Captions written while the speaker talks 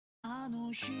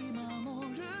の日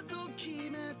守ると決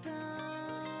めた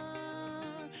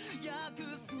約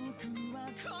束は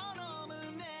この胸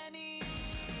に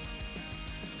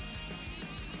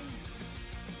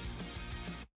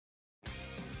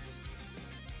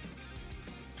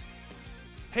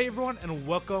Hey everyone, and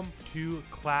welcome to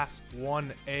Class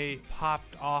 1A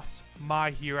Popped Off's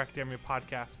My Hero Academia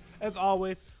podcast. As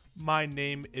always, my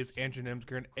name is Andrew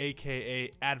Nimsgren, aka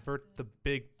Advert, the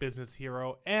big business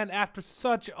hero. And after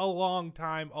such a long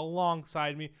time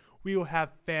alongside me, we will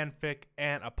have Fanfic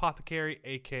and Apothecary,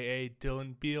 aka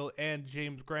Dylan Beal and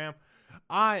James Graham.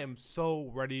 I am so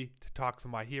ready to talk to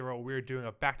my hero. We're doing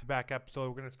a back-to-back episode.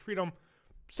 We're going to treat them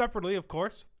separately, of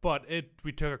course, but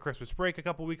we took a Christmas break a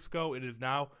couple weeks ago. It is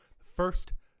now the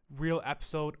first real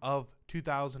episode of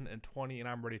 2020, and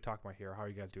I'm ready to talk my hero. How are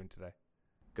you guys doing today?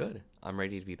 Good. I'm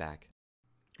ready to be back.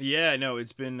 Yeah, no,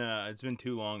 it's been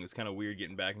too long. It's kind of weird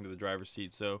getting back into the driver's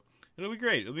seat, so it'll be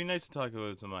great. It'll be nice to talk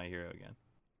about some My Hero again.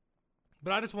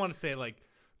 But I just want to say,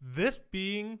 this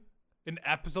being an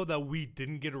episode that we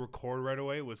didn't get to record right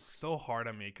away was so hard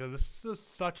on me, because this is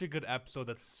such a good episode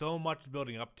that's so much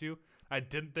building up to. I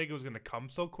didn't think it was going to come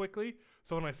so quickly.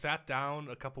 So when I sat down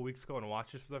a couple weeks ago and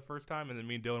watched this for the first time, and then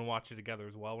me and Dylan watched it together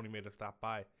as well when he made us stop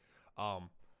by,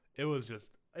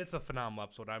 it's a phenomenal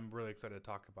episode. I'm really excited to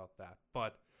talk about that.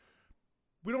 But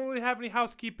we don't really have any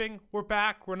housekeeping. We're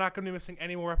back. We're not going to be missing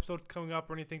any more episodes coming up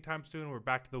or anything time soon. We're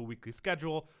back to the weekly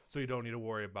schedule, so you don't need to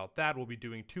worry about that. We'll be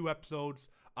doing 2 episodes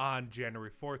on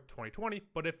January 4th, 2020.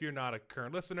 But if you're not a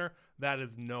current listener, that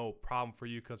is no problem for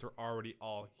you because they're already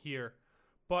all here.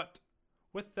 But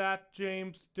with that,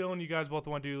 James, Dylan, you guys both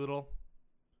want to do a little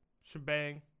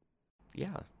shebang?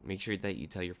 Yeah, make sure that you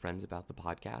tell your friends about the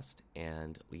podcast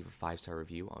and leave a 5-star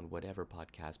review on whatever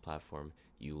podcast platform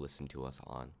you listen to us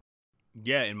on.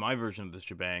 Yeah, and my version of this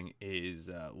shebang is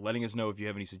letting us know if you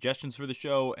have any suggestions for the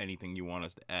show, anything you want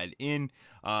us to add in.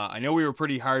 I know we were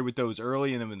pretty hard with those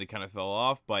early, and then when they kind of fell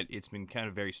off, but it's been kind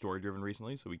of very story-driven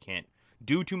recently, so we can't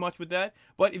do too much with that.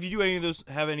 But if you do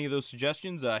have any of those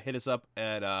suggestions, hit us up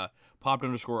at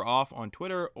popped_off on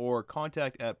Twitter or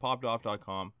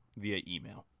contact@poppedoff.com via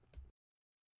email.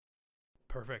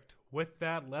 Perfect. With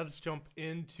that, let's jump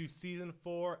into Season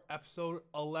 4, Episode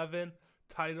 11,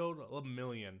 titled A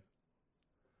Million.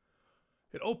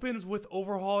 It opens with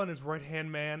Overhaul and his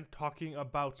right-hand man talking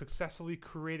about successfully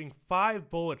creating 5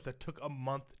 bullets that took a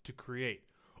month to create.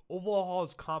 Overhaul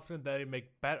is confident that they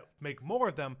make more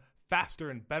of them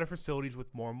faster in better facilities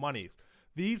with more monies.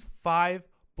 These 5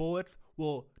 bullets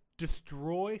will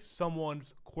destroy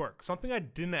someone's quirk. Something I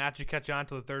didn't actually catch on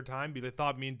to the third time because I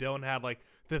thought me and Dylan had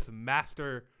this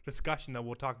master discussion that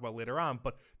we'll talk about later on,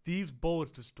 but these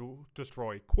bullets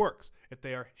destroy quirks if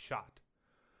they are shot.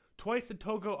 Twice and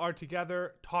Togo are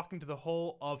together talking to the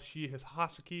whole of Shihis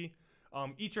Hasuki.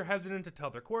 Each are hesitant to tell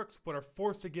their quirks, but are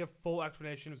forced to give full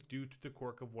explanations due to the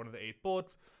quirk of one of the 8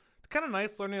 bullets. It's kind of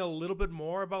nice learning a little bit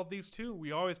more about these two.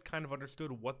 We always kind of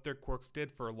understood what their quirks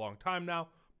did for a long time now,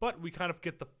 but we kind of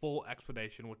get the full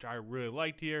explanation, which I really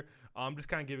liked here. Just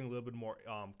kind of giving a little bit more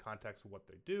context of what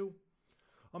they do.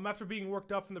 After being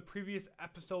worked up from the previous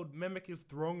episode, Mimic is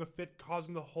throwing a fit,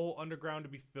 causing the whole underground to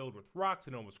be filled with rocks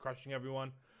and almost crushing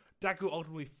everyone. Deku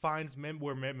ultimately finds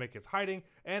where Mimic is hiding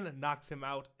and knocks him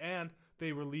out, and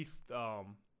they release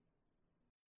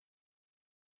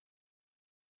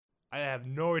I have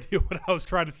no idea what I was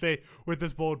trying to say with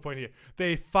this bullet point here.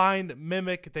 They find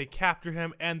Mimic, they capture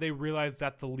him, and they realize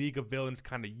that the League of Villains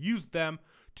kind of used them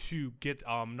to get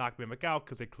knock Mimic out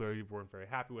because they clearly weren't very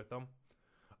happy with them.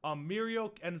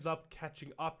 Mirio ends up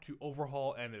catching up to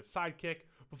Overhaul and his sidekick.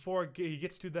 Before he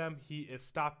gets to them, he is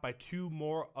stopped by 2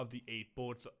 more of the 8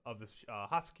 bullets of the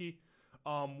Hasuki.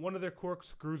 One of their quirks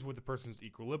screws with the person's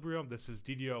equilibrium. This is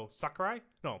Didio Sakai.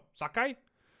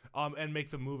 And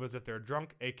makes a move as if they're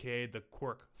drunk, aka the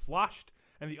quirk Sloshed.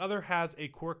 And the other has a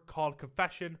quirk called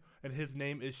Confession, and his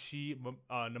name is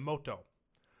Namoto.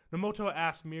 Namoto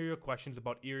asks Mirio questions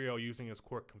about Irio using his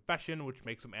quirk Confession, which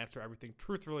makes him answer everything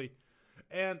truthfully.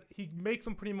 And he makes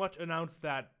him pretty much announce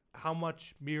that how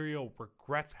much Mirio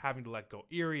regrets having to let go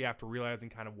Eri after realizing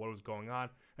kind of what was going on,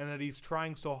 and that he's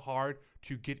trying so hard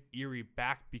to get Eri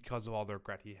back because of all the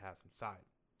regret he has inside.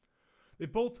 They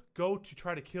both go to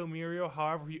try to kill Mirio,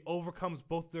 however he overcomes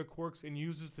both their quirks and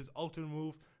uses his ultimate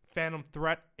move, Phantom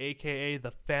Threat, aka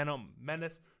the Phantom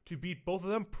Menace, to beat both of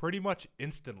them pretty much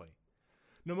instantly.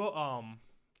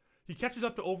 He catches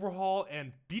up to Overhaul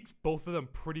and beats both of them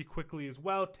pretty quickly as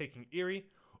well, taking Eri.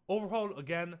 Overhaul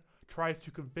again tries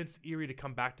to convince Eri to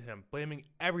come back to him, blaming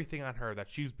everything on her, that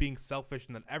she's being selfish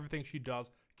and that everything she does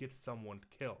gets someone's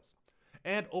kills.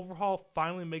 And Overhaul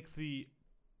finally makes the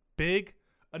big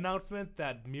announcement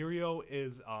that Mirio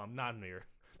is not Mirio,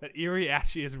 that Eri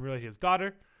actually isn't really his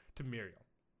daughter to Mirio.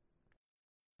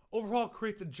 Overhaul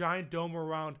creates a giant dome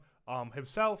around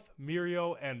himself,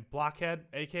 Mirio, and Blockhead,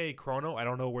 aka Chrono. I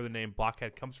don't know where the name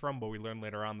Blockhead comes from, but we learn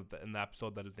later on in the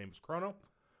episode that his name is Chrono.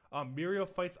 Mirio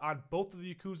fights on both of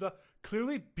the Yakuza,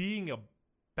 clearly being a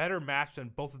better match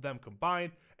than both of them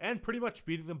combined, and pretty much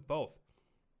beating them both.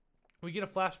 We get a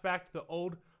flashback to the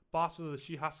old boss of the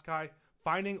Shihasakai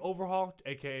finding Overhaul,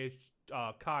 aka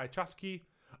Kai Chasuki,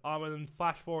 and then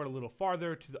flash forward a little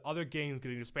farther to the other gangs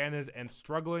getting disbanded and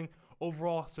struggling.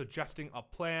 Overall, suggesting a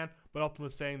plan, but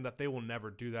ultimately saying that they will never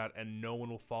do that and no one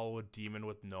will follow a demon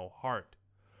with no heart.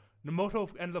 Nomoto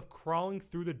ends up crawling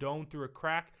through the dome through a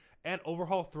crack, and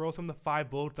Overhaul throws him the 5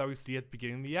 bullets that we see at the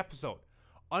beginning of the episode.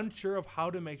 Unsure of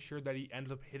how to make sure that he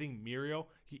ends up hitting Mirio,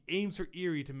 he aims for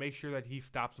Eri to make sure that he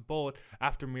stops the bullet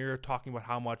after Mirio talking about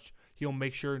how much he'll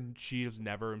make sure she is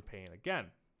never in pain again.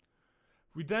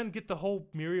 We then get the whole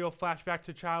Mirio flashback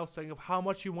to Child saying of how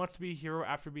much he wants to be a hero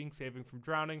after being saved from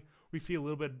drowning. We see a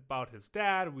little bit about his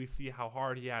dad. We see how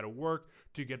hard he had to work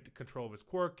to get control of his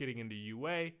quirk, getting into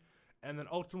UA. And then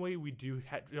ultimately we do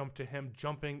jump to him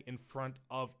jumping in front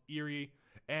of Eri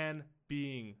and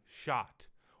being shot,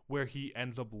 where he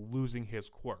ends up losing his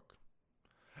quirk.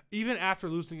 Even after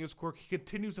losing his quirk, he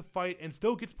continues to fight and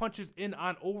still gets punches in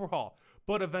on Overhaul.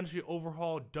 But eventually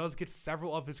Overhaul does get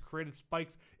several of his created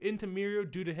spikes into Mirio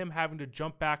due to him having to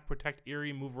jump back, protect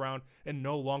Eri, move around, and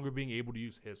no longer being able to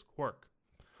use his quirk.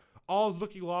 All is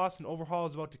looking lost and Overhaul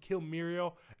is about to kill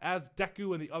Mirio as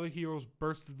Deku and the other heroes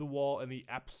burst through the wall and the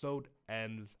episode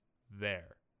ends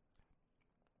there.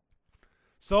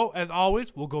 So, as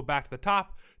always, we'll go back to the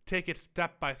top, take it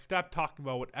step by step, talking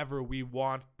about whatever we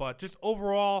want. But just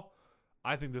overall,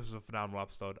 I think this is a phenomenal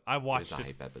episode. I've watched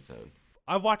it. Episode.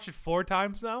 I've watched it 4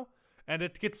 times now, and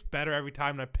it gets better every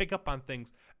time, and I pick up on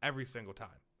things every single time.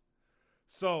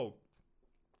 So,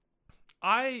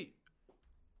 I'm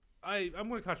going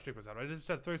to contradict myself. I just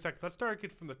said 30 seconds. Let's start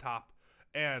it from the top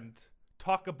and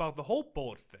talk about the whole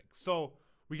bullets thing. So,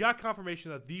 we got confirmation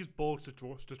that these bullets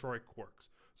destroy quirks.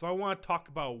 So I want to talk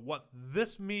about what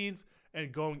this means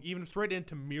and going even straight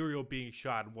into Mirio being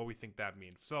shot and what we think that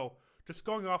means. So just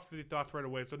going off of the thoughts right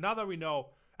away. So now that we know,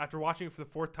 after watching it for the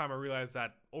 4th time, I realized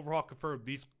that Overhaul confirmed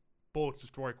these bullets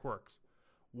destroy quirks.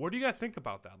 What do you guys think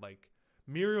about that? Like,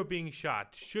 Mirio being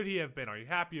shot, should he have been? Are you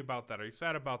happy about that? Are you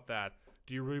sad about that?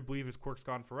 Do you really believe his quirk's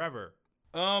gone forever?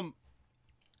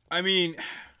 I mean,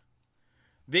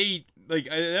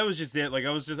 that was just it. Like,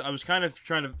 I was kind of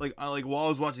trying to, while I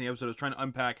was watching the episode, I was trying to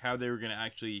unpack how they were going to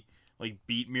actually,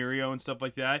 beat Mirio and stuff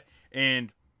like that.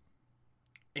 And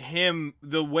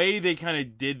the way they kind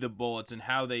of did the bullets and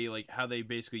how they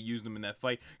basically used them in that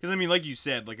fight. Because, I mean, like you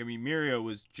said, Mirio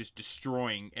was just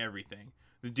destroying everything.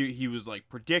 The dude, he was,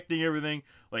 predicting everything.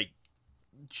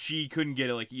 She couldn't get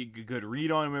a good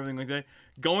read on him, everything like that.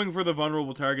 Going for the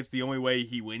vulnerable target's the only way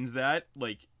he wins that.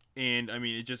 And I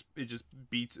mean, it just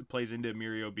plays into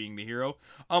Mirio being the hero.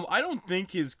 I don't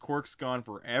think his quirk's gone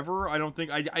forever. I don't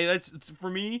think that's for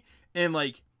me. And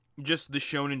just the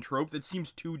shonen trope, that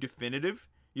seems too definitive.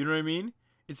 You know what I mean?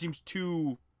 It seems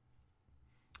too.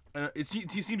 It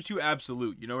seems too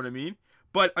absolute. You know what I mean?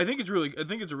 But I think it's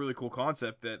a really cool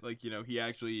concept that he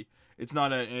actually, it's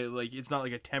not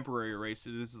like a temporary erase.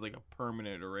 This is like a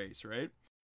permanent erase, right?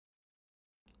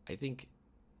 I think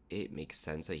it makes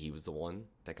sense that he was the one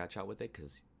that got shot with it,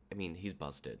 because I mean, he's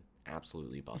busted,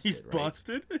 absolutely busted. He's right?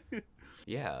 busted.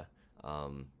 Yeah.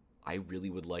 I really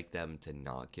would like them to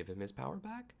not give him his power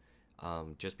back,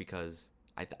 just because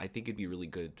I think it'd be really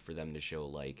good for them to show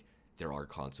there are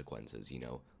consequences.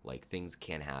 Things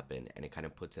can happen, and it kind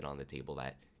of puts it on the table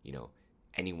that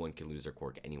anyone can lose their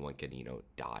quirk, anyone can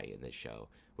die in this show,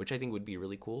 which I think would be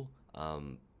really cool.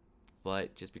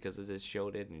 But just because this is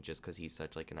Shonen and just because he's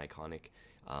such an iconic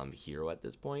hero at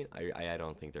this point, I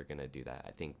don't think they're gonna do that.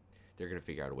 I think they're gonna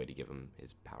figure out a way to give him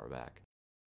his power back.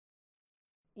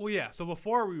 Well, yeah. So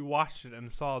before we watched it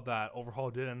and saw that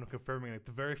Overhaul did end up confirming,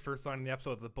 the very first line in the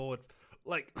episode, the bullets,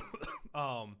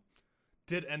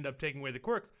 did end up taking away the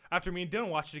quirks. After me and Dylan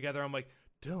watched it together, I'm like,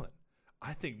 Dylan,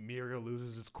 I think Mirio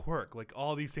loses his quirk.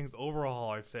 All these things Overhaul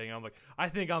are saying, I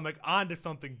think I'm onto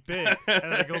something big. And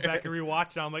then I go back and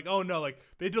rewatch it. I'm like, oh no,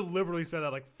 they deliberately said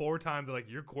that 4 times. They're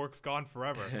your quirk's gone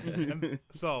forever. And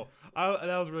so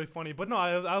that was really funny. But no,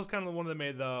 I was kind of the one that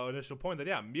made the initial point that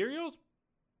Mirio's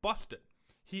busted.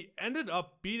 He ended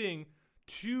up beating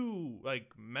 2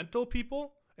 mental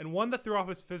people, and one that threw off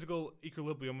his physical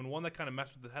equilibrium, and one that kind of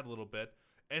messed with his head a little bit.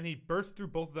 And he burst through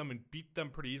both of them and beat them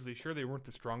pretty easily. Sure, they weren't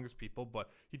the strongest people,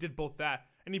 but he did both that.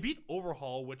 And he beat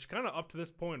Overhaul, which kind of up to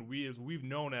this point we've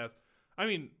known as, I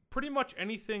mean, pretty much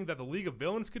anything that the League of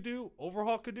Villains could do,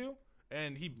 Overhaul could do,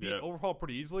 and he beat Overhaul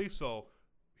pretty easily. So,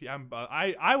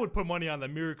 I would put money on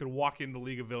that Mirio could walk into the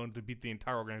League of Villains and beat the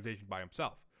entire organization by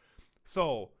himself.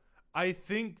 So, I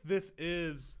think this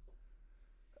is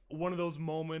one of those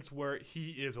moments where he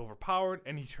is overpowered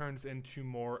and he turns into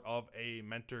more of a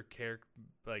mentor character,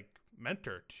 like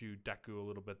mentor to Deku a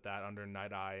little bit, that under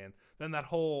Night Eye. And then that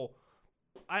whole,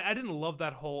 I didn't love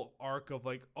that whole arc of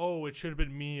like, oh, it should have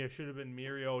been me, it should have been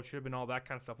Mirio, it should have been all that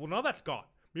kind of stuff. Well, now that's gone.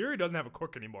 Mirio doesn't have a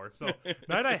quirk anymore, so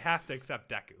Night Eye has to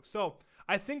accept Deku. So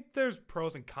I think there's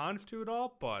pros and cons to it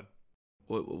all, but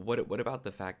What about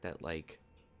the fact that, like,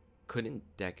 couldn't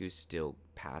Deku still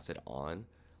pass it on?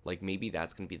 Like, maybe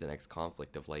that's going to be the next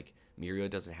conflict of, like, Mirio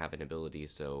doesn't have an ability,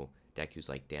 so Deku's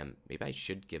like, damn, maybe I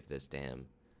should give this to him.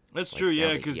 That's like, true, now yeah,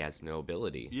 that because he has no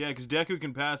ability. Yeah, because Deku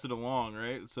can pass it along,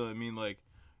 right? So I mean, like,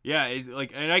 yeah, it's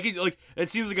like, and I could like, it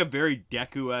seems like a very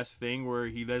Deku-esque thing where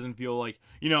he doesn't feel like,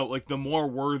 like the more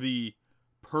worthy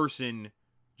person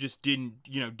just didn't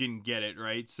get it,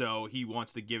 right? So he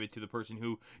wants to give it to the person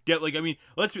who like, I mean,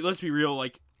 let's be real,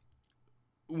 like,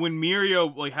 when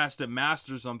Mirio like has to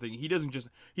master something, he doesn't just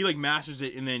like masters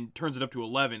it and then turns it up to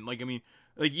 11. Like, I mean,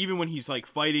 like, even when he's like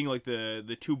fighting like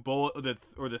the 2 bullet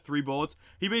or the 3 bullets,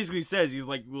 he basically says, he's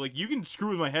like you can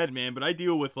screw with my head, man, but I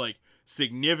deal with like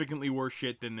significantly worse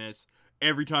shit than this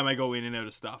every time I go in and out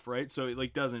of stuff, right? So it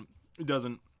like doesn't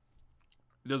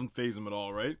phase him at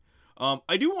all, right?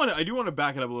 I do want to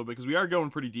back it up a little bit because we are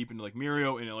going pretty deep into like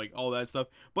Mirio and like all that stuff.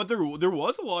 But there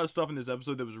was a lot of stuff in this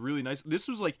episode that was really nice. This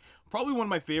was like probably one of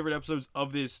my favorite episodes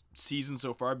of this season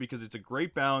so far because it's a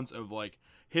great balance of like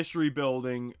history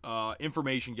building,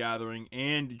 information gathering,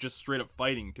 and just straight up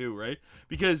fighting too, right?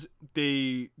 Because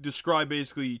they describe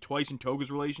basically Twice and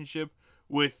Toga's relationship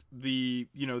with the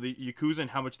Yakuza and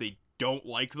how much they don't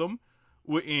like them,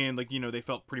 and like they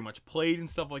felt pretty much played and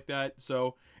stuff like that.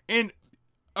 So, and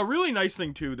a really nice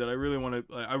thing too that I really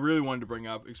wanted to bring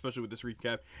up, especially with this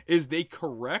recap, is they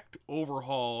correct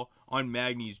Overhaul on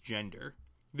Magni's gender.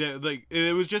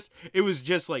 It was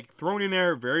just like thrown in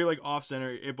there, very like off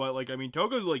center. But like, I mean,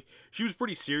 Toga, like, she was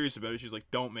pretty serious about it. She's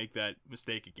like, don't make that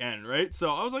mistake again, right?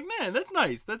 So I was like, man, that's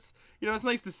nice. That's it's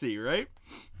nice to see, right?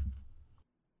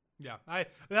 yeah,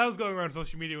 that was going around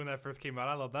social media when that first came out.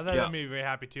 I love that. That made me very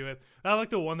happy to it. That was like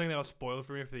the one thing that was spoiled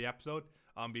for me for the episode.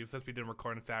 Because since we didn't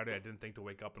record on Saturday, I didn't think to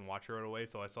wake up and watch it right away,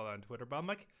 so I saw that on Twitter. But I'm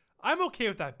like, I'm okay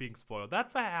with that being spoiled.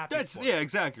 That's a happy. Spoiler. Yeah,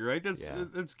 exactly, right.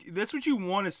 That's what you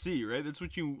want to see, right? That's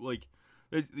what you like.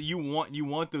 You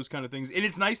want those kind of things, and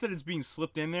it's nice that it's being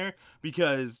slipped in there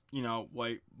because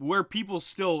like where people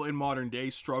still in modern day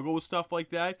struggle with stuff like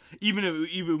that,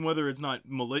 even whether it's not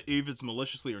if it's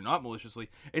maliciously or not maliciously,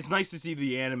 it's nice to see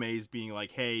the animes being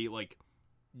like, hey, like,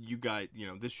 you got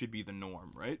this should be the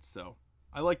norm, right? So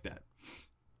I like that.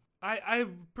 I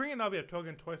bring in Nabi Toga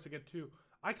and Twice again too.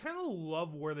 I kind of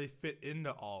love where they fit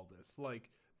into all this. Like,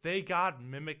 they got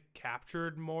Mimic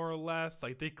captured more or less.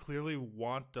 Like, they clearly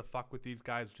want to fuck with these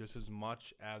guys just as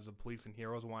much as the police and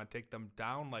heroes want to take them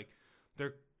down. Like,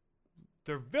 they're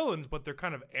villains, but they're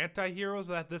kind of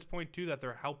anti-heroes at this point too, that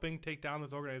they're helping take down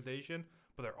this organization,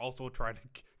 but they're also trying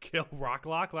to kill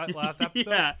Rocklock last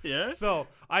episode. yeah. So,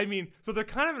 I mean, so they're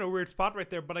kind of in a weird spot right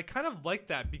there, but I kind of like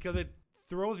that because it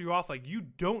throws you off. Like, you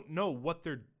don't know what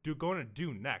they're going to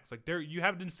do next. Like, you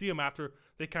haven't seen them after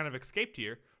they kind of escaped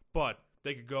here, but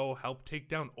they could go help take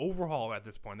down Overhaul at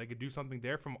this point. They could do something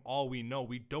there. From all we know,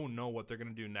 we don't know what they're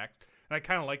going to do next. And I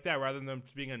kind of like that rather than them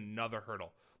just being another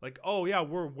hurdle. Like, oh yeah,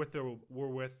 we're with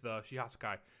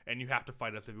Shihasukai, and you have to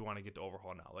fight us if you want to get to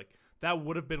Overhaul now. Like, that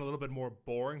would have been a little bit more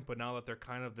boring, but now that they're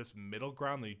kind of this middle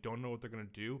ground that you don't know what they're going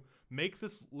to do, makes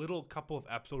this little couple of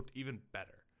episodes even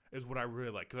better. Is what I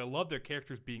really like, because I love their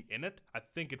characters being in it. I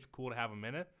think it's cool to have them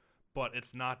in it, but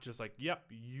it's not just like, yep,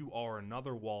 you are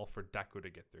another wall for Deku to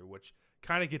get through, which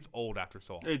kind of gets old after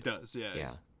so long. It does, yeah.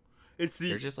 Yeah.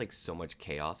 There's just like so much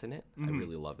chaos in it. Mm-hmm. I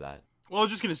really love that. Well, I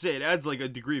was just gonna say it adds like a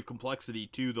degree of complexity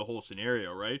to the whole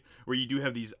scenario, right? Where you do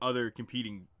have these other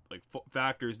competing like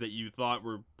factors that you thought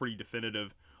were pretty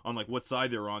definitive on like what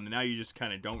side they're on, and now you just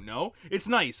kind of don't know. It's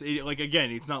nice. Like, again,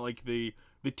 it's not like the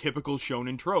typical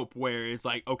shonen trope where it's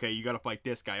like, okay, you gotta fight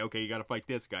this guy, okay, you gotta fight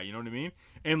this guy, you know what I mean?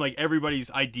 And like,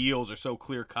 everybody's ideals are so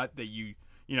clear cut that you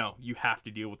have to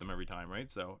deal with them every time,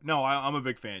 right? So no, I'm a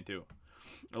big fan too.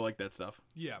 I like that stuff.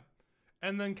 Yeah.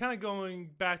 And then kind of going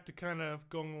back to kind of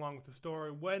going along with the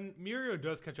story, when Mirio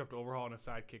does catch up to Overhaul and a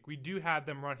sidekick, we do have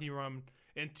them run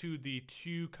into the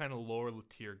two kind of lower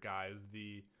tier guys,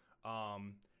 the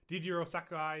Didiro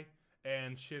Sakurai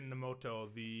and Shin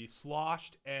Nomoto, the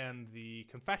Sloshed and the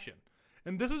Confession.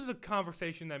 And this was a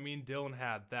conversation that me and Dylan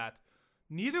had, that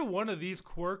neither one of these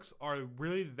quirks are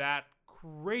really that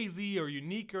crazy or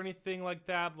unique or anything like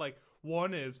that. Like,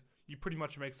 one is you pretty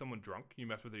much make someone drunk. You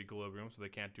mess with the equilibrium so they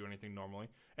can't do anything normally.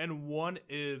 And one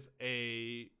is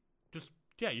you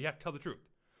have to tell the truth.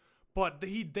 But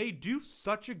they do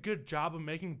such a good job of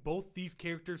making both these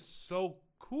characters so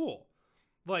cool.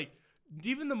 Like,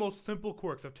 even the most simple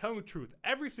quirks of telling the truth,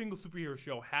 every single superhero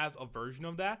show has a version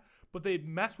of that, but they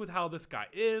mess with how this guy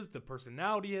is, the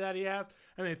personality that he has,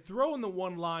 and they throw in the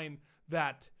one line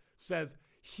that says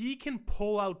he can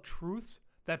pull out truths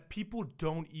that people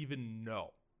don't even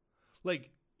know.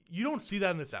 Like, you don't see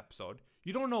that in this episode.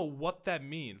 You don't know what that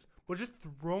means, but just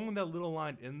throwing that little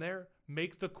line in there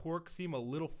makes the quirk seem a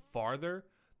little farther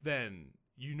than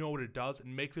you know what it does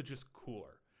and makes it just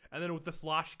cooler. And then with the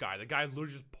slosh guy, the guy's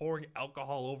literally just pouring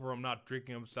alcohol over him, not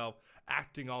drinking himself,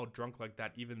 acting all drunk like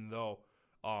that, even though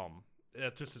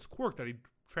that's just his quirk that he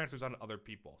transfers onto other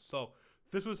people. So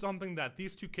this was something that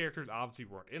these two characters obviously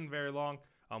weren't in very long.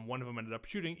 One of them ended up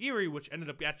shooting Eerie, which ended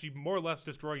up actually more or less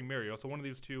destroying Mirio. So one of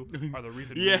these two are the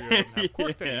reason Mirio doesn't have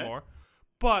quirks anymore.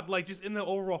 But like just in the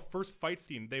overall first fight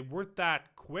scene, they weren't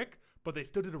that quick, but they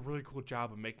still did a really cool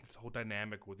job of making this whole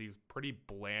dynamic with these pretty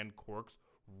bland quirks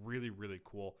really, really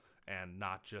cool and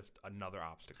not just another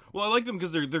obstacle. Well, I like them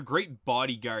because they're great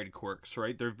bodyguard quirks,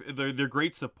 right? They're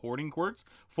great supporting quirks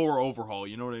for Overhaul.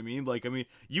 You know what I mean? Like, I mean,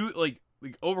 you like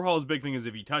Overhaul's big thing is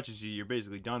if he touches you, you're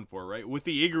basically done for, right? With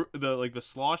the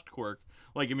sloshed quirk,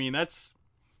 that's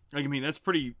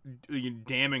pretty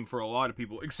damning for a lot of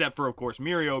people, except for of course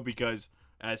Mirio, because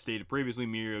as stated previously,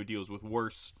 Mirio deals with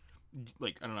worse,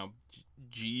 like I don't know,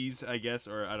 G's I guess,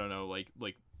 or I don't know, like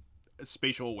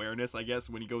spatial awareness I guess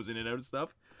when he goes in and out of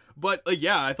stuff. But like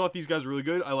yeah, I thought these guys were really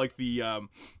good. I like the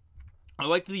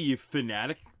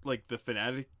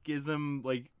fanaticism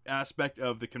aspect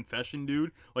of the confession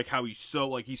dude, like how he's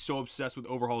so obsessed with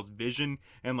Overhaul's vision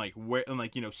and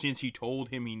since he told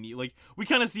him we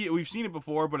kind of see it, we've seen it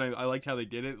before, but I liked how they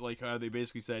did it, like how they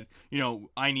basically said,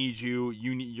 I need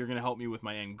you're gonna help me with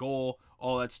my end goal,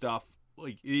 all that stuff.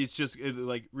 Like it's just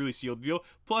really sealed deal.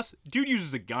 Plus dude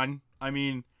uses a gun. I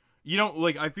mean,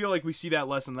 I feel like we see that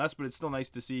less and less, but it's still nice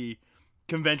to see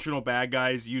conventional bad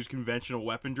guys use conventional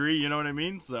weaponry, you know what I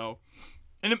mean? So,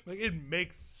 and it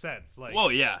makes sense. Like,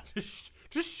 well, yeah,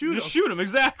 just shoot him. Shoot him,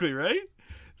 exactly, right?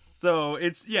 So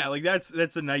it's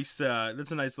that's a nice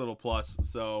little plus.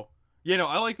 So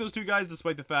I like those two guys,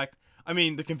 despite the fact, I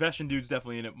mean, the confession dude's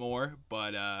definitely in it more,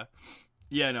 but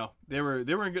they were a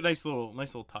good, nice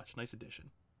little touch, nice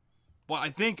addition. But I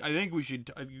think we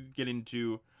should get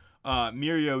into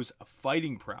Mirio's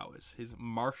fighting prowess, his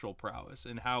martial prowess,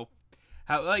 and how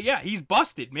he's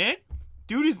busted, man.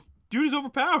 Dude is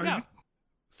overpowered. Yeah.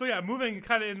 So yeah, moving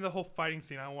kind of into the whole fighting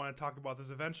scene, I want to talk about this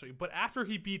eventually. But after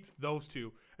he beats those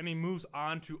two and he moves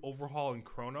on to Overhaul and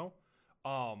Chrono,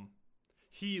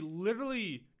 he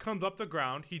literally comes up the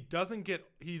ground. He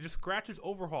just scratches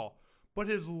Overhaul, but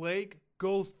his leg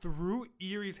goes through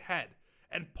Eerie's head,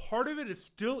 and part of it is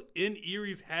still in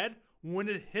Eerie's head when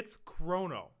it hits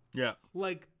Chrono. Yeah.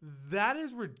 Like, that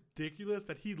is ridiculous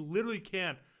that he literally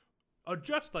can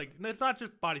adjust, it's not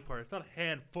just body part. It's not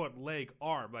hand, foot, leg,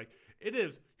 arm. Like, it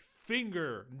is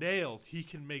finger, nails he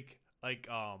can make,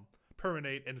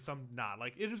 permanate and some not.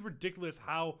 Like, it is ridiculous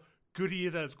how good he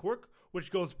is at his quirk,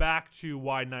 which goes back to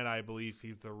why Night Eye believes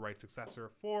he's the right successor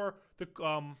for the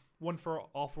One for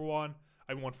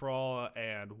All,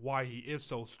 and why he is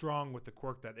so strong with the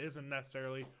quirk that isn't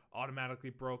necessarily automatically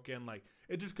broken. Like,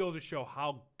 it just goes to show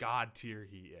how god tier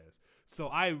he is. So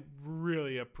I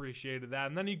really appreciated that.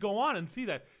 And then you go on and see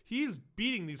that he's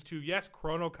beating these two. Yes,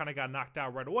 Chrono kind of got knocked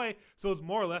out right away, so it's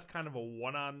more or less kind of a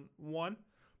one-on-one.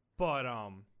 But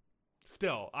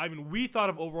still, I mean, we thought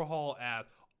of Overhaul as,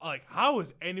 how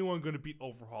is anyone going to beat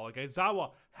Overhaul? Like,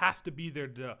 Aizawa has to be there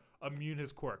to immune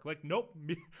his quirk. Like, nope.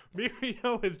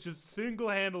 Mirio is just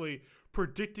single-handedly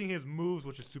predicting his moves,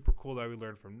 which is super cool that he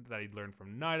learned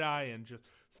from Night Eye, and just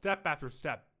step after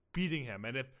step beating him.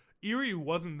 And if Eerie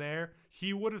wasn't there,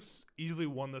 he would have easily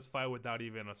won this fight without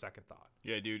even a second thought.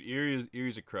 Yeah, dude,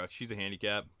 Eerie's a crutch. She's a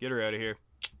handicap. Get her out of here.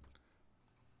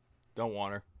 Don't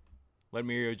want her.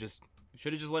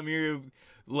 Should have just let Mirio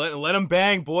let him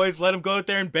bang, boys. Let him go out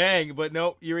there and bang. But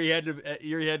no, Eerie had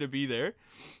to be there.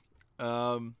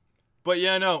 But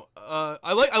yeah, no.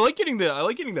 I like getting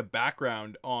the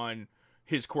background on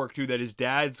his quirk too. That his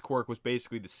dad's quirk was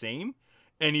basically the same,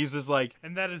 and he's just like,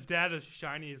 and that his dad is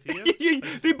shiny as he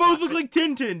is. They both look like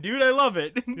Tintin, dude. I love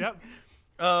it. Yep.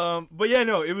 But yeah,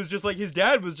 no. It was just like his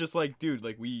dad was just like, dude,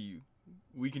 like we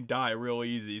can die real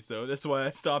easy, so that's why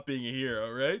I stopped being a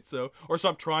hero, right? So, or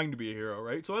stop trying to be a hero,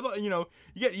 right? So I thought, you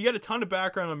get a ton of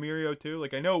background on Mirio too.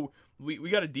 Like, I know, we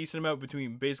got a decent amount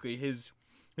between basically his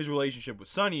relationship with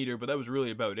Sun Eater, but that was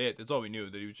really about it. That's all we knew,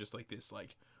 that he was just like this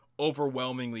like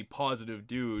overwhelmingly positive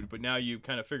dude. But now you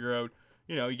kind of figure out,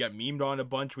 you know, he got memed on a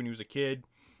bunch when he was a kid.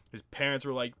 His parents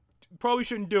were like, probably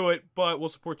shouldn't do it, but we'll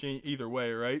support you either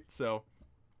way, right? So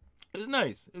it was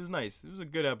nice. It was a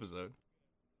good episode.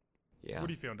 Yeah. What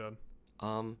do you feel, Doug?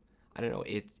 I don't know.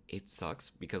 It sucks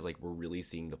because like we're really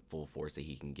seeing the full force that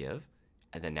he can give,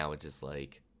 and then now it's just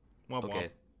like, Womp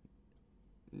okay,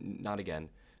 womp. not again.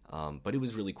 But it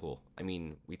was really cool. I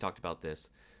mean, we talked about this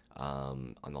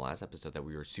on the last episode that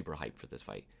we were super hyped for this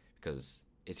fight because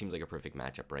it seems like a perfect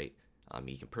matchup, right?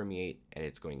 He can permeate, and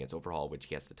it's going against Overhaul, which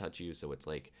he has to touch you. So it's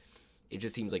like, it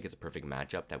just seems like it's a perfect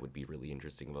matchup that would be really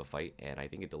interesting of a fight, and I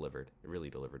think it delivered. It really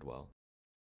delivered well.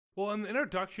 Well, in the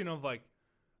introduction of like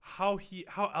how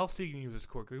else he can use his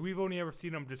quirk. Like, we've only ever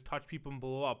seen him just touch people and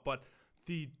blow up, but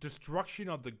the destruction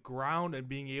of the ground and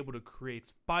being able to create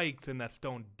spikes and that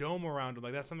stone dome around him,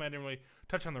 like that's something I didn't really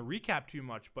touch on the recap too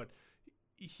much, but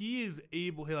he is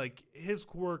able, his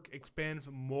quirk expands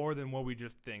more than what we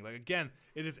just think. Like, again,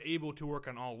 it is able to work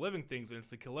on all living things and it's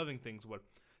to kill living things, but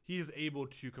he is able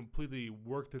to completely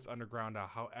work this underground out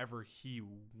however he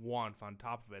wants on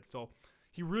top of it. So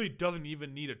he really doesn't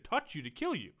even need to touch you to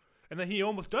kill you. And then he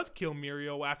almost does kill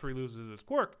Mirio after he loses his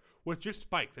quirk with just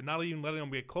spikes and not even letting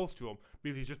him get close to him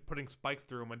because he's just putting spikes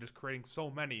through him and just creating so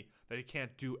many that he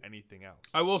can't do anything else.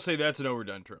 I will say that's an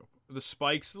overdone trope. The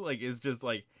spikes like is just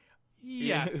like,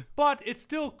 yes, but it's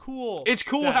still cool. it's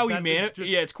cool that- how he that it's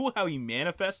just- it's cool how he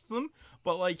manifests them,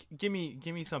 but like give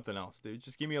me something else, dude.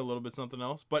 Just give me a little bit something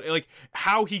else. But like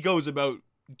how he goes about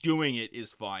doing it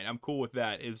is fine. I'm cool with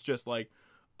that. It's just like,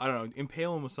 I don't know,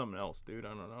 impale him with something else, dude. I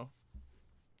don't know.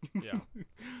 Yeah.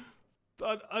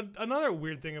 Another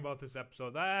weird thing about this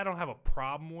episode that I don't have a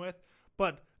problem with,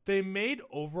 but they made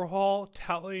Overhaul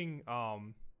telling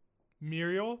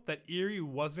Muriel that Eerie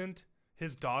wasn't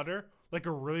his daughter like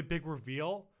a really big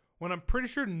reveal, when I'm pretty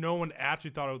sure no one actually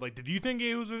thought it was. Like, did you think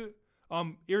it was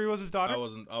Eerie was his daughter? I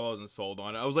wasn't sold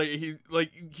on it. I was like,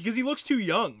 because he looks too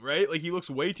young, right? Like he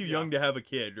looks way too young to have a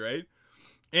kid, right?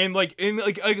 And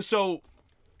so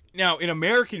now in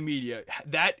American media,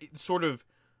 that sort of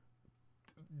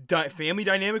family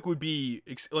dynamic would be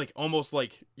like almost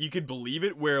like you could believe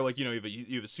it, where like, you know,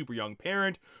 you have a super young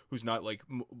parent who's not like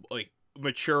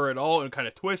mature at all and kind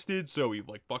of twisted, so he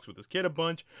like fucks with his kid a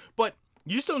bunch. But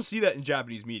you just don't see that in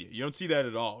Japanese media. You don't see that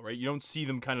at all, right? You don't see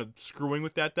them kind of screwing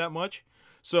with that much.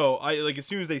 So I like, as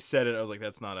soon as they said it, I was like,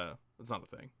 that's not a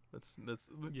thing. That's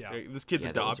Yeah. This kid's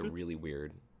That adopted. was a really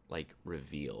weird like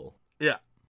reveal. Yeah.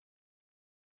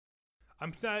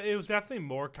 It was definitely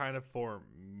more kind of for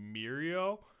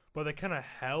Mirio, but they kind of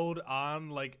held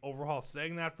on like Overhaul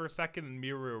saying that for a second and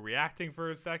Mirio reacting for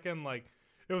a second. Like,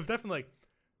 it was definitely like,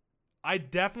 I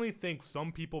definitely think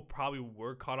some people probably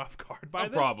were caught off guard by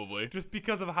this. Probably. Just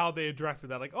because of how they addressed it.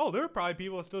 That like, oh, there are probably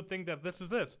people that still think that this is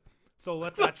this. So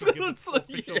let's actually give them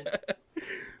official,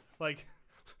 like,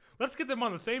 let's get them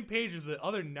on the same page as the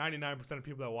other 99% of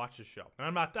people that watch this show. And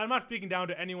I'm not speaking down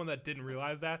to anyone that didn't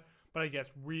realize that, but I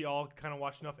guess we all kind of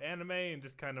watched enough anime and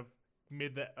just kind of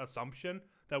made the assumption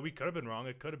that we could have been wrong.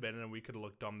 It could have been, and we could have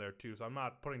looked dumb there too. So I'm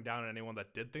not putting down anyone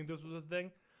that did think this was a thing,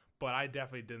 but I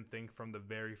definitely didn't think from the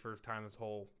very first time this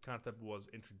whole concept was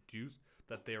introduced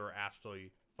that they were actually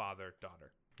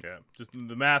father-daughter. Yeah. Just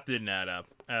the math didn't add up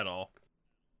at all.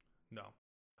 No.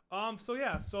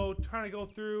 So trying to go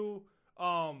through,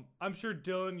 I'm sure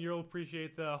Dylan, you'll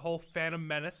appreciate the whole Phantom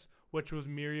Menace, which was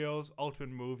Mirio's ultimate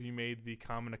move. You made the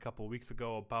comment a couple weeks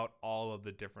ago about all of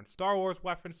the different Star Wars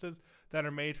references that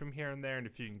are made from here and there, and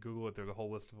if you can Google it, there's a whole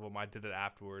list of them. I did it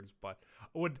afterwards, but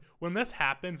when this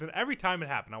happens, and every time it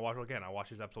happened, I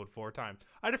watched this episode 4 times,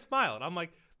 I just smiled. I'm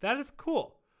like, that is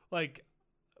cool. Like,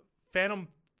 Phantom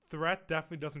Threat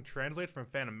definitely doesn't translate from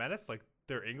Phantom Menace, like,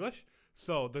 they're English,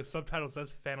 so the subtitle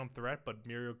says Phantom Threat, but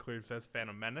Mirio clearly says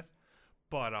Phantom Menace.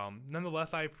 But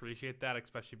nonetheless, I appreciate that,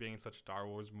 especially being in such Star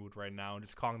Wars mood right now, and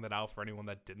just calling that out for anyone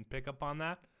that didn't pick up on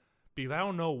that. Because I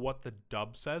don't know what the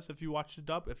dub says if you watch the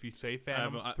dub, if you say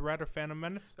Phantom Threat or Phantom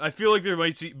Menace. I feel like there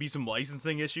might be some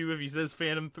licensing issue if he says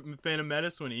Phantom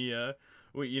Menace when he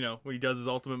when he does his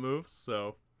ultimate moves.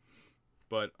 So,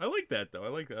 but I like that though. I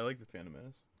like the Phantom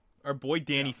Menace. Our boy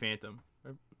Danny Phantom.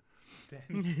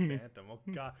 Danny Phantom. Oh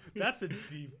god, that's a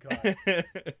deep cut.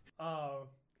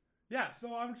 Yeah,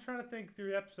 so I'm just trying to think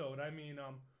through the episode. I mean,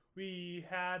 we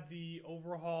had the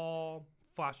Overhaul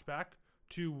flashback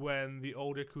to when the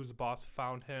old Yakuza boss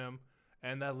found him,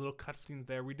 and that little cutscene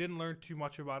there. We didn't learn too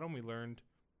much about him. We learned,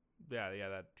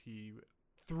 that he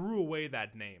threw away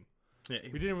that name. Yeah,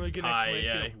 We didn't really get an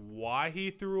explanation of why he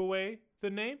threw away the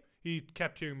name. he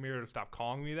kept hearing Miro to stop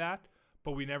calling me that,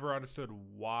 but we never understood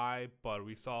why. But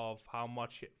we saw how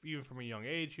much, even from a young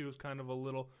age, he was kind of a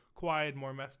little quiet,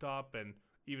 more messed up, and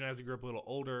even as he grew up a little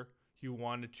older, he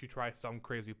wanted to try some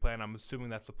crazy plan. I'm assuming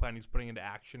that's the plan he's putting into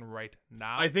action right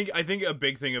now. I think a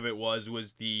big thing of it was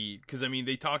because I mean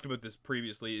they talked about this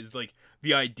previously, is like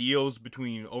the ideals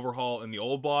between Overhaul and the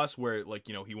old boss, where like,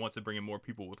 you know, he wants to bring in more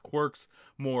people with quirks,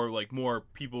 more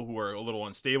people who are a little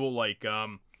unstable, like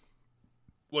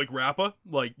Rappa,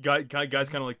 like guys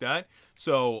kind of like that.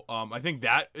 So I think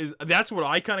that's what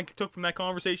I kind of took from that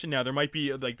conversation. Now there might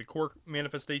be like the quirk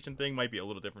manifestation thing might be a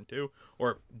little different too,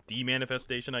 or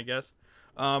demanifestation, I guess.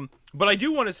 But I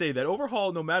do want to say that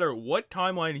Overhaul, no matter what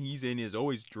timeline he's in, is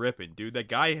always dripping, dude. That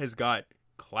guy has got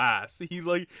class. He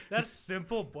like that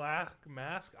simple black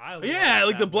mask.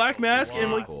 Like the black mask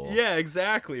and like Cool. yeah,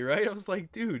 exactly, right. I was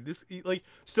like, dude,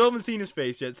 still haven't seen his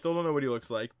face yet. Still don't know what he looks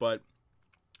like, but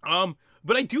I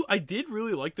did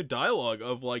really like the dialogue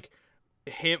of like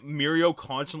Mirio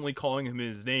constantly calling him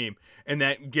his name, and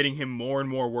that getting him more and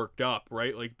more worked up,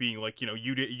 right? Like being like, you know, he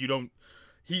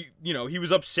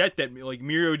was upset that like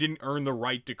Mirio didn't earn the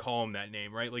right to call him that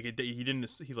name, right? Like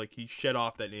he shed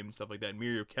off that name and stuff like that. And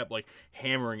Mirio kept like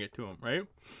hammering it to him, right?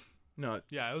 No,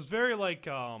 Yeah, it was very like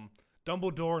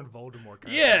Dumbledore and Voldemort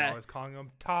kind Yeah. of thing. Always calling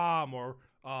him Tom, or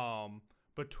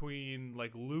between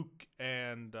like Luke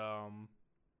and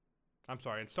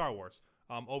in Star Wars,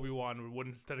 Obi-Wan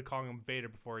wouldn't, instead of calling him Vader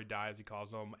before he dies, he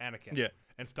calls him Anakin. Yeah.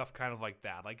 And stuff kind of like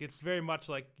that. Like, it's very much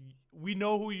like, we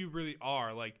know who you really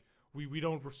are. Like, we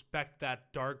don't respect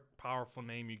that dark, powerful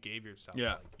name you gave yourself.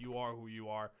 Yeah. Like, you are who you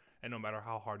are, and no matter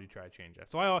how hard you try to change it.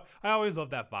 So I always love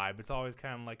that vibe. It's always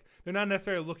kind of like, they're not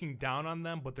necessarily looking down on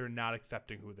them, but they're not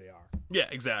accepting who they are. yeah,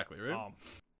 exactly, right.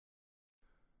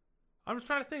 I'm just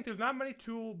trying to think. There's not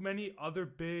too many other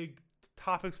big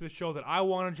topics of the show that I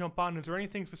want to jump on. Is there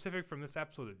anything specific from this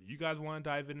episode that you guys want to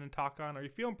dive in and talk on? Are you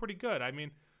feeling pretty good? I mean,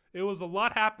 it was a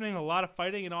lot happening, a lot of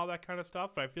fighting and all that kind of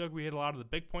stuff, but I feel like we hit a lot of the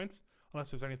big points.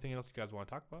 Unless there's anything else you guys want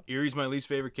to talk about. Erie's my least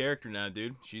favorite character now,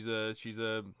 dude. She's a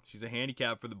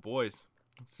handicap for the boys.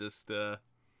 It's just no,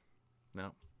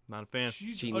 not a fan.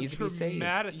 She needs to be saved.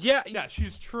 Yeah,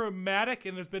 she's traumatic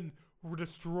and has been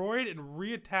destroyed and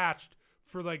reattached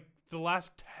for like the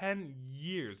last 10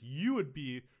 years. You would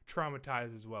be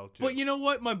traumatized as well too. But you know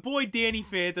what? My boy Danny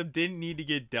Phantom didn't need to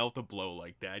get dealt a blow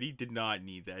like that. He did not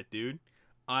need that, dude.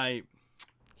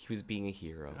 He was being a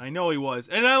hero. I know he was,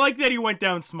 and I like that he went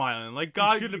down smiling. Like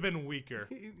God he should have been weaker.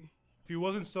 If he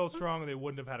wasn't so strong, they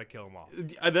wouldn't have had to kill him off.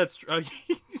 That's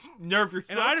nerve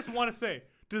yourself. And I just want to say,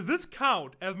 does this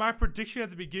count as my prediction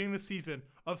at the beginning of the season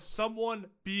of someone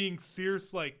being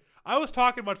serious? Like, I was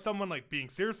talking about someone like being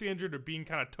seriously injured or being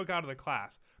kind of took out of the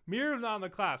class. Mirror's not in the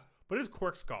class, but his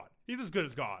quirk's gone. He's as good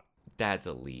as gone. That's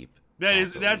a leap.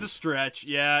 That's a stretch.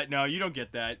 Yeah, no, you don't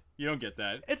get that. You don't get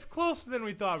that. It's closer than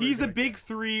we thought. He's a big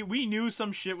three. We knew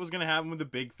some shit was gonna happen with the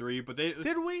big three, but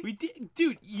did we? We did,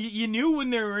 dude. You knew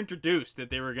when they were introduced that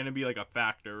they were gonna be like a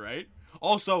factor, right?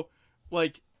 Also,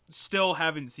 like, still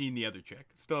haven't seen the other chick.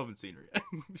 Still haven't seen her yet.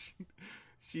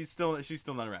 she's still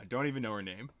not around. Don't even know her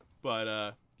name.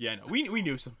 But yeah, no, we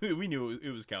knew we knew it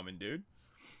was coming, dude.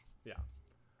 Yeah.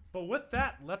 But with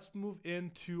that, let's move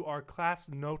into our class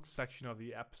notes section of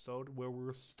the episode, where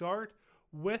we'll start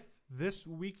with this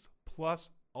week's Plus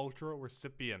Ultra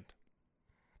recipient.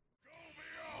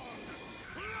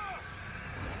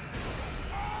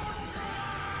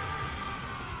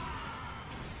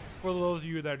 For those of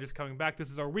you that are just coming back, this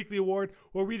is our weekly award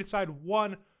where we decide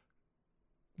one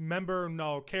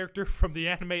character from the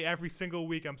anime every single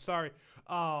week. I'm sorry.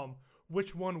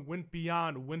 Which one went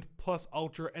beyond, went plus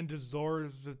ultra, and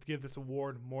deserves to give this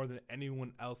award more than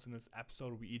anyone else in this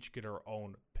episode. We each get our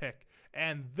own pick.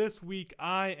 And this week,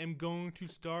 I am going to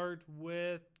start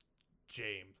with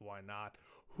James. Why not?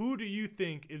 Who do you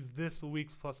think is this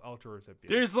week's plus ultra recipient?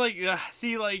 There's like,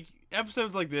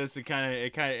 episodes like this,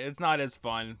 it's not as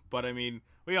fun. But I mean,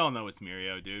 we all know it's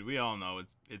Mirio, dude. We all know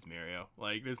it's Mirio.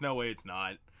 Like, there's no way it's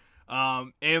not.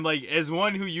 And like, as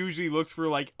one who usually looks for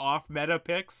like off meta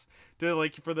picks to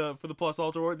like for the plus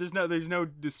ultra award, there's no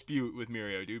dispute with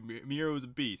Mirio, dude. Mirio is a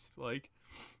beast. Like,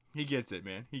 he gets it,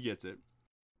 man. He gets it.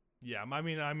 Yeah, I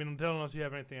mean, unless you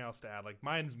have anything else to add. Like,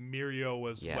 mine's Mirio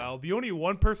as well. The only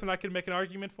one person I could make an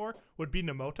argument for would be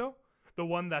Nemoto, the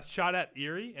one that shot at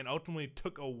Eri and ultimately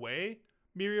took away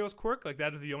Mirio's quirk. Like,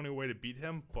 that is the only way to beat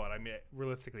him. But I mean,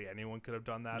 realistically, anyone could have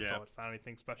done that, so it's not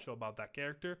anything special about that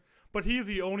character. But he's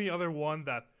the only other one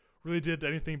that really did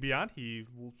anything beyond. He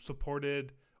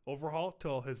supported Overhaul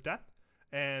till his death,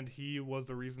 and he was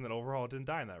the reason that Overhaul didn't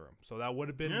die in that room. So that would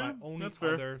have been my only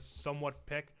other somewhat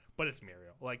pick. but it's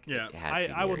Mirio. Like, Yeah. It has to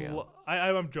be I would. Mirio.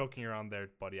 I'm joking around there,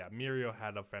 but yeah, Mirio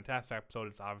had a fantastic episode.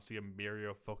 It's obviously a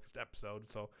Mirio focused episode,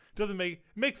 so it doesn't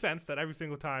make sense that every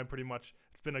single time, pretty much,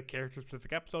 it's been a character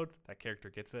specific episode. That character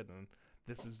gets it, and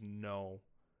this is no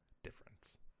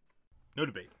difference. No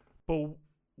debate. But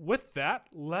with that,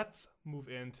 let's move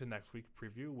into next week's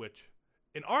preview, which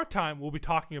in our time we'll be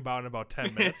talking about in about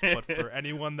 10 minutes. But for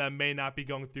anyone that may not be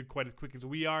going through quite as quick as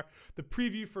we are, the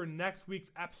preview for next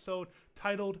week's episode,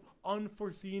 titled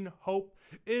Unforeseen Hope,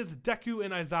 is Deku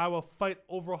and Aizawa fight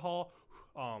Overhaul.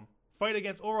 Fight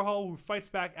against Overhaul, who fights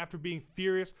back after being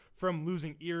furious from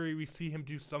losing Eri. We see him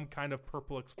do some kind of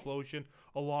purple explosion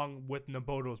along with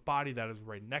Naboto's body that is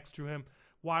right next to him.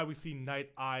 Why we see Night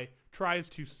Eye tries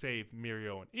to save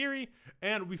Mirio and Eri,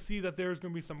 and we see that there's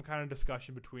going to be some kind of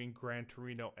discussion between Gran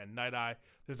Torino and Night Eye.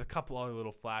 There's a couple other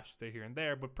little flashes there here and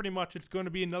there, but pretty much it's going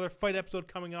to be another fight episode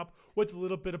coming up with a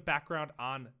little bit of background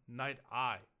on Night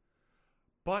Eye.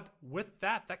 But with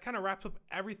that, that kind of wraps up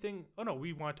everything. Oh no,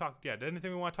 we want to talk. Yeah,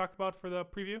 anything we want to talk about for the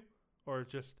preview, or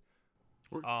just?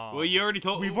 Well, you already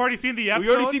told. We've already seen the episode.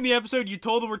 We already seen the episode. You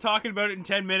told them we're talking about it in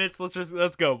 10 minutes.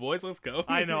 Let's go, boys. Let's go.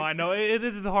 I know. It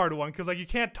is a hard one because like you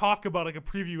can't talk about like a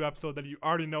preview episode that you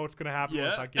already know what's gonna happen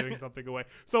without giving something away.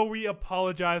 So we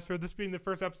apologize for this being the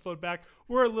first episode back.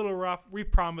 We're a little rough. We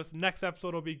promise next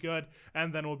episode will be good,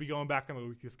 and then we'll be going back on the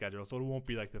weekly schedule. So it won't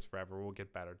be like this forever. We'll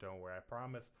get better. Don't worry. I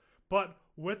promise. But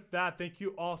with that, thank you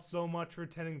all so much for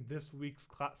attending this week's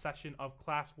session of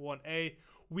Class 1A.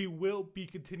 We will be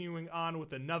continuing on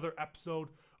with another episode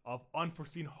of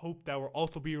Unforeseen Hope that will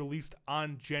also be released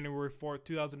on January 4th,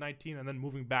 2019, and then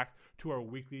moving back to our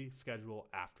weekly schedule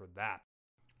after that.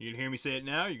 You're going to hear me say it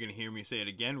now. You're going to hear me say it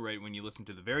again right when you listen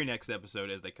to the very next episode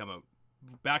as they come out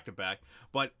back to back.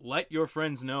 But let your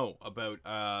friends know about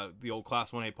the old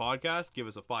Class 1A podcast. Give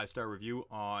us a 5-star review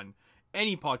on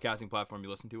any podcasting platform you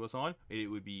listen to us on. It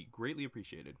would be greatly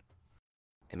appreciated.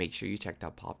 And make sure you check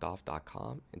out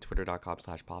poppedoff.com and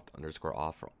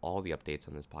twitter.com/popped_off for all the updates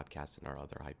on this podcast and our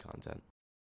other hype content.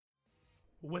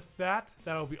 With that,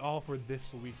 that'll be all for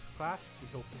this week's class. We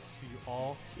hope to see you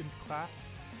all in class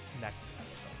next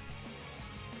episode.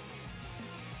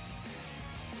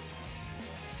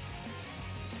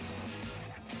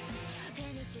 手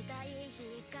にしたい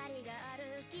光があ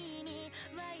る君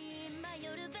は今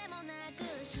よるべもなく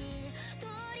一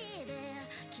人で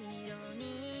消え